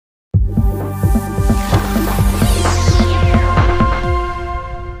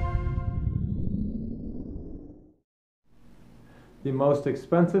The most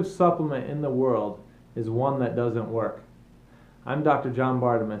expensive supplement in the world is one that doesn't work. I'm Dr. John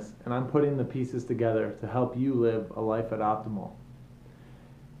Bartemus, and I'm putting the pieces together to help you live a life at optimal.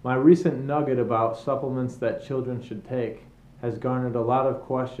 My recent nugget about supplements that children should take has garnered a lot of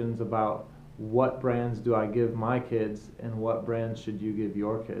questions about what brands do I give my kids and what brands should you give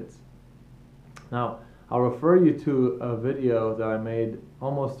your kids. Now, I'll refer you to a video that I made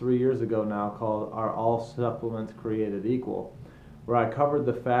almost 3 years ago now called Are All Supplements Created Equal?, where I covered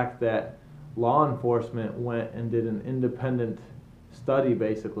the fact that law enforcement went and did an independent study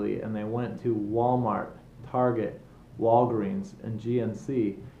basically, and they went to Walmart, Target, Walgreens, and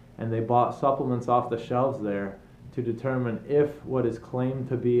GNC, and they bought supplements off the shelves there to determine if what is claimed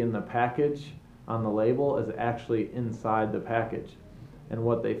to be in the package on the label is actually inside the package. And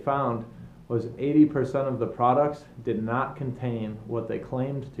what they found was 80% of the products did not contain what they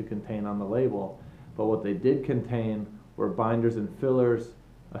claimed to contain on the label, but what they did contain were binders and fillers,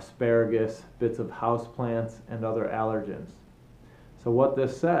 asparagus, bits of houseplants, and other allergens. So what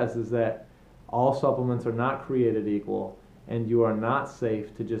this says is that all supplements are not created equal, and you are not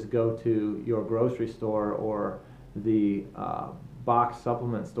safe to just go to your grocery store or the box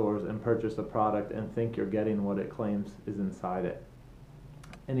supplement stores and purchase a product and think you're getting what it claims is inside it.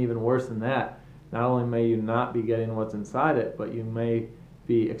 And even worse than that, not only may you not be getting what's inside it, but you may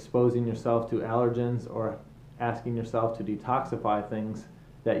be exposing yourself to allergens or asking yourself to detoxify things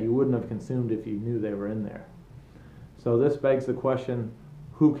that you wouldn't have consumed if you knew they were in there. So this begs the question,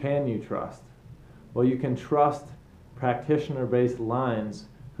 who can you trust? Well, you can trust practitioner-based lines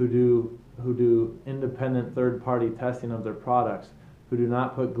who do independent third-party testing of their products, who do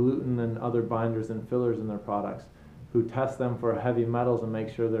not put gluten and other binders and fillers in their products, who test them for heavy metals and make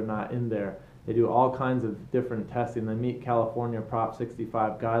sure they're not in there. They do all kinds of different testing. They meet California Prop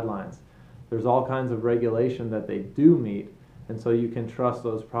 65 guidelines. There's all kinds of regulation that they do meet, and so you can trust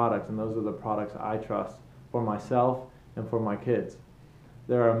those products, and those are the products I trust for myself and for my kids.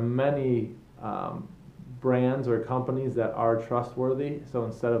 There are many brands or companies that are trustworthy, so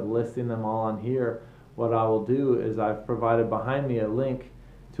instead of listing them all on here, what I will do is I've provided behind me a link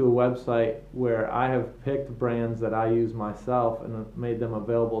to a website where I have picked brands that I use myself and made them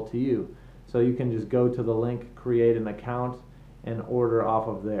available to you. So you can just go to the link, create an account, and order off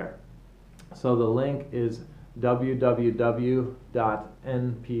of there. So the link is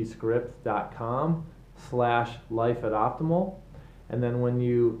www.npscript.com/lifeatoptimal, and then when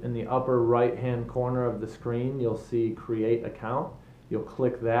you, in the upper right hand corner of the screen, you'll see create account. You'll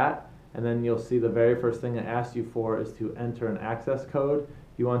click that, and then you'll see the very first thing it asks you for is to enter an access code.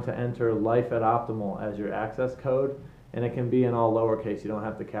 You want to enter Life at Optimal as your access code, and it can be in all lowercase. You don't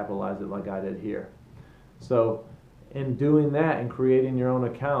have to capitalize it like I did here. So in doing that and creating your own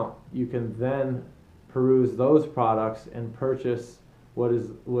account, you can then peruse those products and purchase what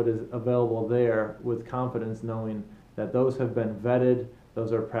is available there with confidence, knowing that those have been vetted,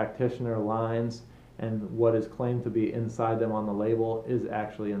 those are practitioner lines, and what is claimed to be inside them on the label is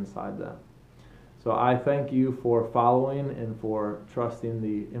actually inside them. So I thank you for following and for trusting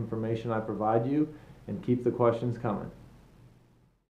the information I provide you, and keep the questions coming.